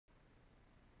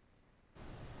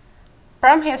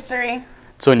From history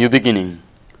to a new beginning,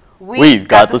 we've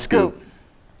got the scoop.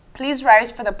 Please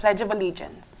rise for the Pledge of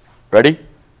Allegiance. Ready?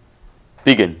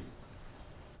 Begin.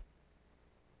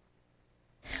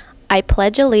 I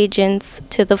pledge allegiance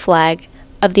to the flag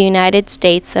of the United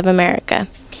States of America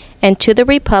and to the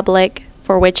republic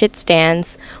for which it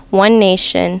stands, one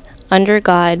nation, under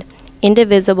God,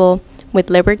 indivisible,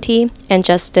 with liberty and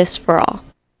justice for all.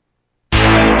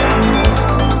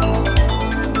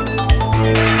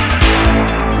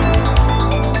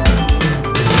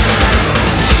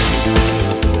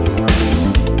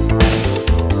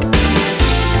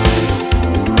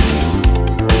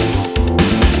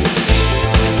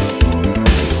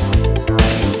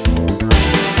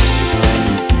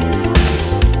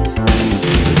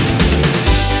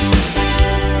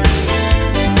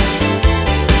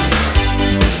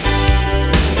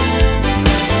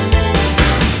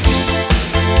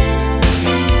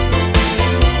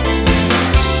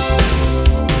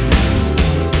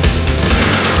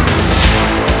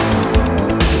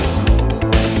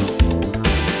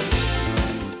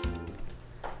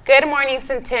 Good morning,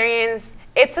 Centurions.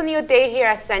 It's a new day here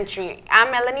at Century.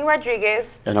 I'm Melany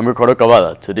Rodriguez. And I'm Ricardo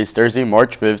Cabada. Today's Thursday,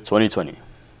 March 5th, 2020.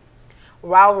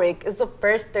 Wow, Rick, it's the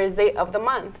first Thursday of the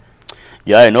month.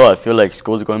 Yeah, I know. I feel like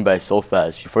school's going by so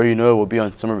fast. Before you know it, we'll be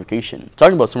on summer vacation.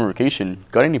 Talking about summer vacation,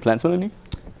 got any plans, Melany?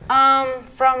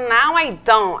 From now I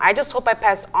don't. I just hope I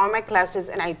pass all my classes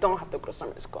and I don't have to go to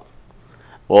summer school.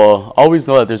 Well, always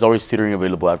know that there's always tutoring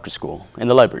available after school. In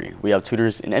the library, we have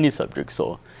tutors in any subject,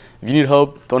 so if you need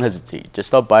help, don't hesitate. Just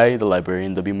stop by the library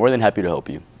and they'll be more than happy to help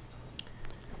you.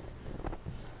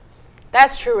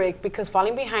 That's true, Rick, because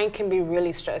falling behind can be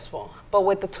really stressful. But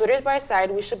with the tutors by our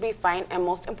side, we should be fine, and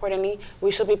most importantly, we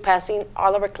should be passing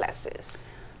all of our classes.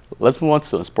 Let's move on to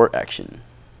some sport action.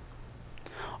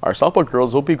 Our softball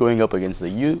girls will be going up against the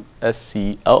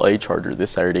USC LA Charger this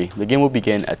Saturday. The game will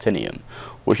begin at 10 a.m.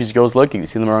 Wish these girls luck if you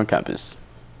see them around campus.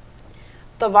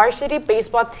 The varsity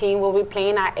baseball team will be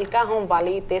playing at El Cajon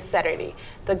Valley this Saturday.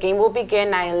 The game will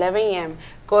begin at 11 a.m.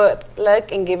 Good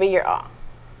luck and give it your all.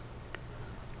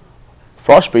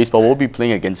 Frosh baseball will be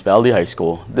playing against Valley High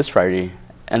School this Friday,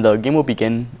 and the game will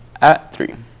begin at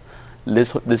 3.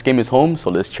 This game is home, so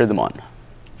let's cheer them on.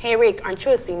 Hey Rick, aren't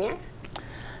you a senior?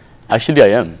 Actually, I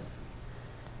am.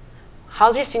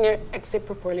 How's your senior exit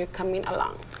portfolio coming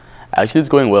along? Actually, it's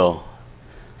going well.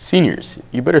 Seniors,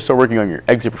 you better start working on your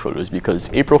exit portfolios because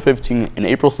April 15 and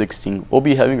April 16 we'll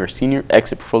be having our senior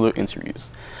exit portfolio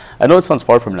interviews. I know it sounds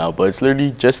far from now, but it's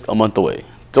literally just a month away.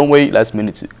 Don't wait last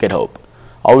minute to get help.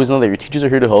 Always know that your teachers are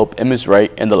here to help and Ms.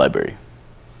 Wright and the library.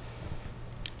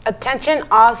 Attention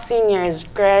all seniors,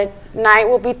 grad night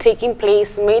will be taking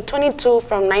place May 22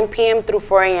 from 9 p.m. through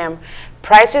 4 a.m.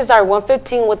 Prices are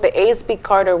 $115 with the ASB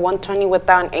card or $120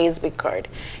 without an ASB card.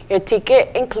 Your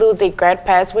ticket includes a grad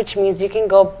pass, which means you can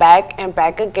go back and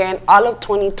back again all of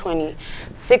 2020.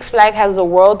 Six Flags has the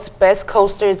world's best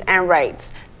coasters and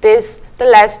rides. The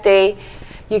last day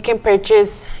you can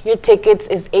purchase your tickets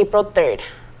is April 3rd.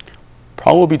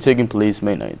 Prom will be taking place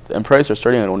May 9th, and prices are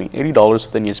starting at only $80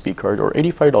 with an ASB card or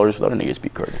 $85 without an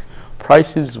ASB card.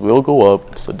 Prices will go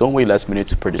up, so don't wait last minute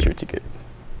to purchase your ticket.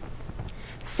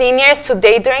 Seniors,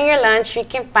 today during your lunch, you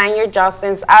can find your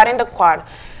Jostens out in the quad,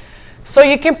 so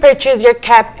you can purchase your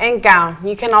cap and gown.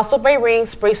 You can also buy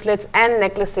rings, bracelets, and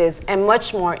necklaces, and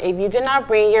much more. If you did not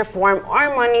bring your form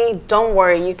or money, don't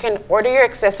worry. You can order your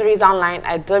accessories online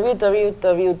at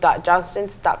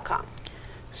www.jostens.com.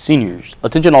 Seniors,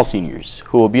 attention all seniors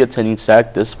who will be attending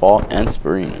SAC this fall and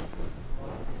spring.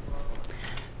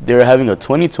 They are having a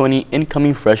 2020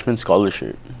 incoming freshman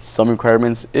scholarship. Some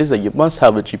requirements is that you must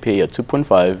have a GPA of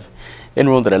 2.5,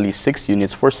 enrolled at least 6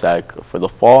 units for SAC for the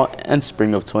fall and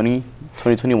spring of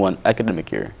 2021 academic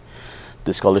year.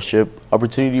 The scholarship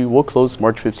opportunity will close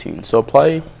March 15, so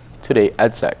apply today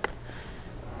at SAC,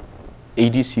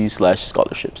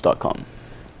 adc/scholarships.com.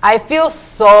 I feel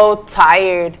so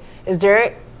tired. If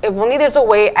only there's a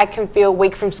way I can feel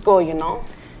awake from school, you know?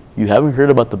 You haven't heard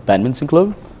about the badminton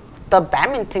club? The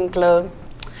badminton club?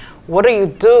 What do you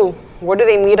do? Where do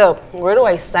they meet up? Where do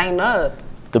I sign up?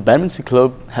 The badminton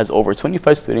club has over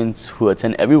 25 students who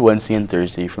attend every Wednesday and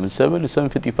Thursday from 7 to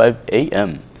 7:55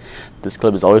 a.m. This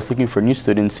club is always looking for new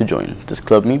students to join. This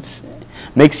club makes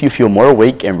you feel more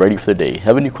awake and ready for the day.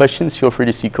 Have any questions? Feel free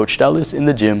to see Coach Dallas in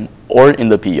the gym or in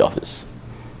the PE office.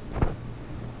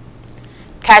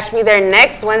 Catch me there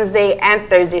next Wednesday and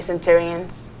Thursday,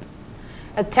 Centurions.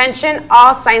 Attention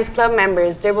all Science Club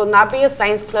members. There will not be a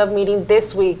Science Club meeting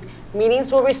this week.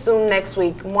 Meetings will resume next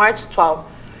week, March 12th.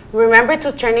 Remember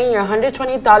to turn in your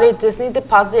 $120 Disney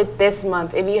deposit this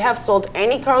month. If you have sold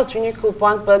any Carl's Jr.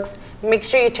 coupon books, Make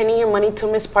sure you're turning your money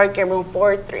to Miss Park at room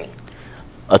 403.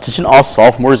 Attention all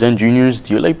sophomores and juniors,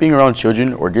 do you like being around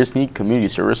children or just need community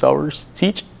service hours?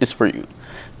 Teach is for you.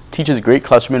 Teach is a great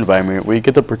classroom environment where you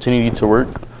get the opportunity to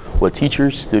work with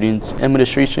teachers, students, and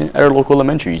administration at our local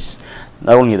elementaries.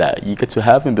 Not only that, you get to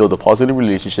have and build positive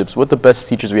relationships with the best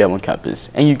teachers we have on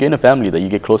campus, and you gain a family that you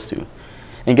get close to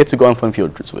and get to go on fun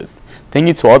field trips with. Thank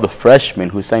you to all the freshmen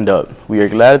who signed up. We are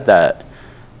glad that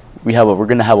we're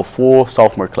going to have a full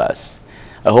sophomore class.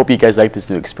 I hope you guys like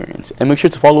this new experience, and make sure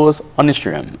to follow us on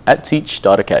Instagram at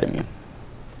teach.academy.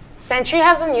 Century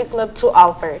has a new club to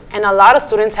offer, and a lot of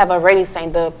students have already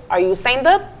signed up. Are you signed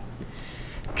up?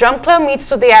 Drum Club meets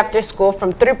today after school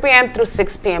from 3 p.m. through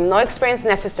 6 p.m. No experience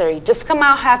necessary. Just come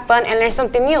out, have fun, and learn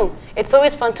something new. It's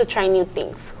always fun to try new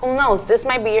things. Who knows, this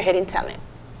might be your hidden talent.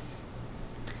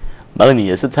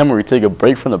 Melany, it's the time where we take a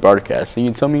break from the broadcast and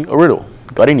you tell me a riddle.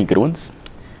 Got any good ones?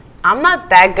 I'm not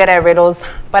that good at riddles,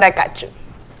 but I got you.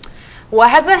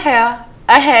 What has a head,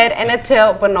 and a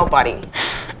tail, but no body?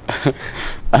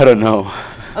 I don't know.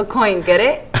 A coin, get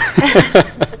it?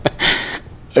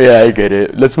 Yeah, I get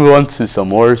it. Let's move on to some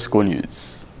more school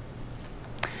news.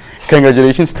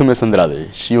 Congratulations to Ms.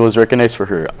 Andrade. She was recognized for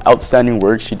her outstanding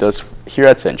work she does here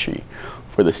at Century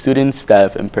for the students,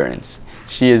 staff, and parents.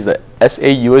 She is the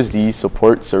SAUSD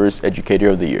Support Service Educator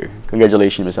of the Year.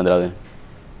 Congratulations, Ms. Andrade.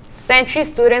 Century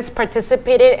students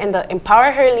participated in the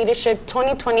Empower Her Leadership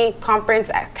 2020 conference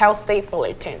at Cal State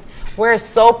Fullerton. We're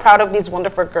so proud of these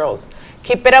wonderful girls.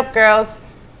 Keep it up, girls.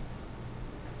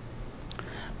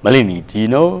 Melany, do you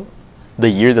know the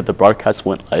year that the broadcast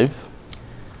went live?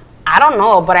 I don't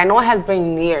know, but I know it has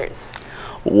been years.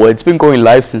 Well, it's been going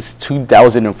live since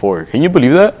 2004. Can you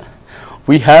believe that?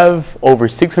 We have over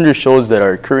 600 shows that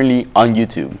are currently on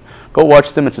YouTube. Go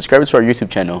watch them and subscribe to our YouTube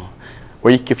channel,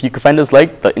 where if you can find us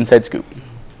like The Inside Scoop.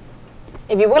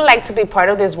 If you would like to be part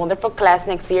of this wonderful class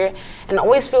next year, and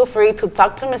always feel free to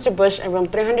talk to Mr. Bush in room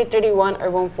 331 or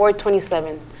room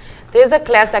 427. This is a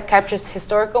class that captures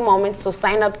historical moments, so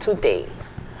sign up today.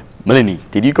 Melany,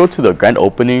 did you go to the grand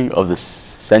opening of the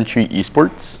Century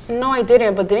eSports? No, I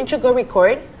didn't, but didn't you go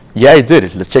record? Yeah, I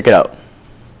did. Let's check it out.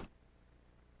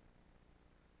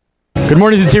 Good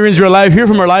morning, Centurions. We're live here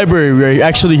from our library. We're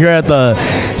actually here at the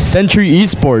Century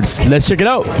eSports. Let's check it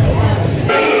out.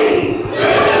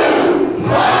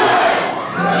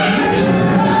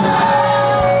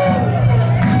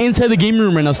 Inside the game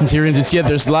room right now, Centurions, you see that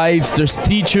there's lights, there's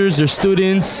teachers, there's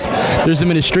students, there's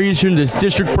administration, there's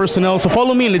district personnel. So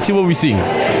follow me and let's see what we see.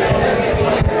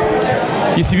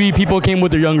 You see people came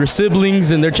with their younger siblings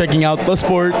and they're checking out the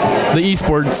sport, the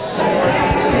eSports.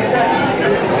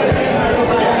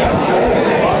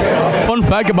 Fun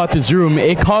fact about this room,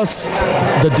 it cost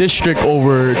the district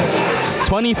over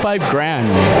 25 grand.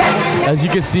 As you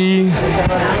can see,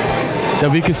 that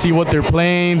we can see what they're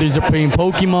playing. These are playing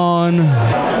Pokemon.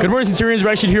 Good morning, Centurions. We're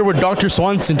actually here with Dr.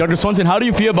 Swanson. Dr. Swanson, how do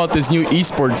you feel about this new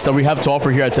esports that we have to offer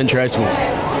here at Century High School?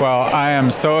 Well, I am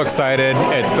so excited.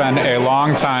 It's been a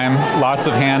long time. Lots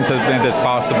of hands have made this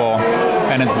possible,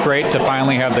 and it's great to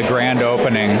finally have the grand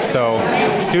opening. So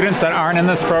students that aren't in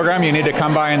this program, you need to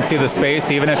come by and see the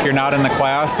space, even if you're not in the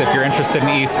class. If you're interested in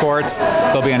esports,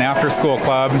 there'll be an after-school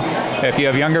club. If you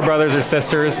have younger brothers or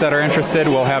sisters that are interested,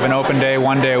 we'll have an open day,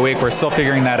 1 day a week. We're still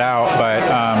figuring that out, but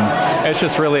it's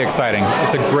just really exciting.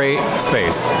 It's a great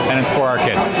space, and it's for our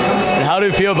kids. And how do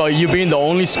you feel about you being the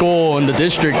only school in the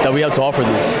district that we have to offer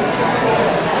this?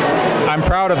 I'm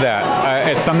proud of that.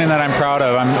 It's something that I'm proud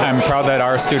of. I'm proud that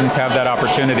our students have that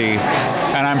opportunity,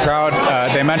 and I'm proud,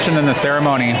 they mentioned in the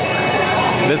ceremony,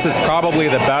 this is probably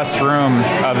the best room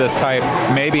of this type,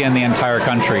 maybe in the entire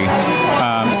country.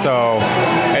 So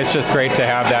it's just great to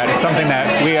have that. It's something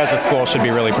that we as a school should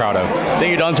be really proud of.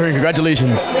 Thank you, Don Turner.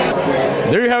 Congratulations.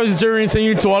 There you have it, sir. Thank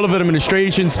you to all of the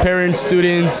administrations, parents,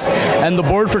 students, and the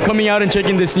board for coming out and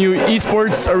checking this new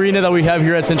esports arena that we have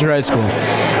here at Century High School.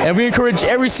 And we encourage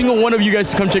every single one of you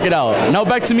guys to come check it out. Now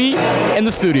back to me in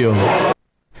the studio.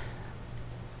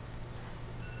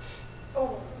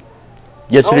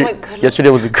 Yesterday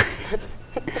was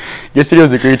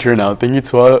a great turnout. Thank you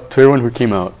to everyone who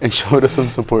came out and showed us some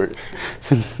support.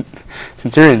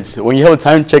 Centurions, when you have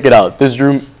time, check it out. This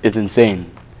room is insane.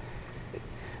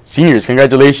 Seniors,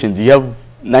 congratulations. You have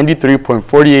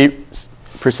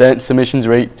 93.48% submissions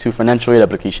rate to financial aid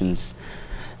applications.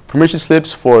 Permission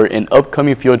slips for an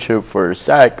upcoming field trip for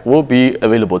SAC will be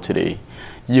available today.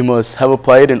 You must have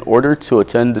applied in order to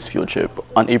attend this field trip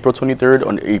on April 23rd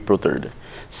or April 3rd.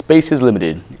 Space is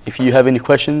limited. If you have any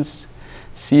questions,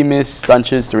 see Ms.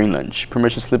 Sanchez during lunch.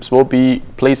 Permission slips will be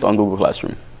placed on Google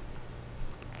Classroom.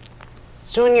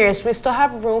 Juniors, we still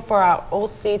have room for our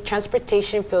OC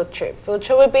transportation field trip. Field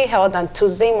trip will be held on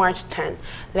Tuesday, March 10th.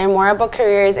 Learn more about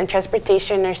careers in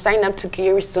transportation or sign up to get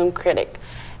your resume critic.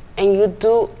 And you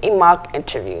do a mock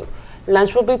interview.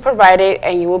 Lunch will be provided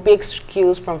and you will be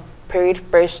excused from period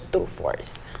 1st through 4th.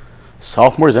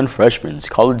 Sophomores and freshmen,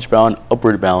 College Bound,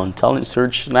 Upward Bound, Talent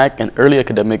Search, SNAC, and Early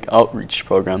Academic Outreach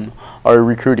Program are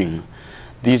recruiting.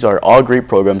 These are all great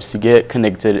programs to get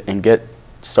connected and get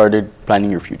started planning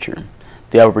your future.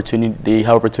 They have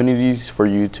opportunities for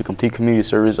you to complete community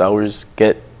service hours,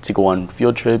 get to go on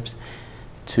field trips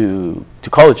to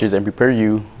colleges and prepare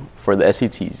you for the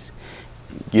SATs.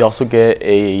 You also get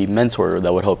a mentor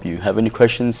that would help you. Have any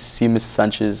questions, see Mrs.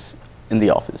 Sanchez in the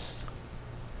office.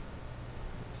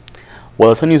 Well,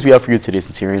 that's all the news we have for you today,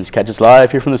 Centurions. Catch us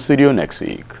live here from the studio next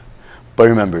week. But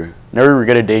remember, never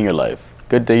regret a day in your life.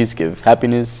 Good days give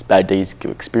happiness, bad days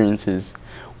give experiences,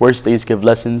 worst days give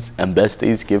lessons, and best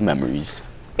days give memories.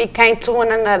 Be kind to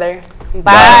one another.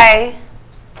 Bye.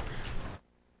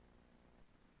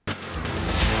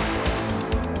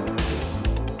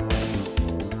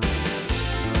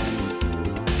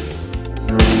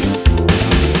 Bye.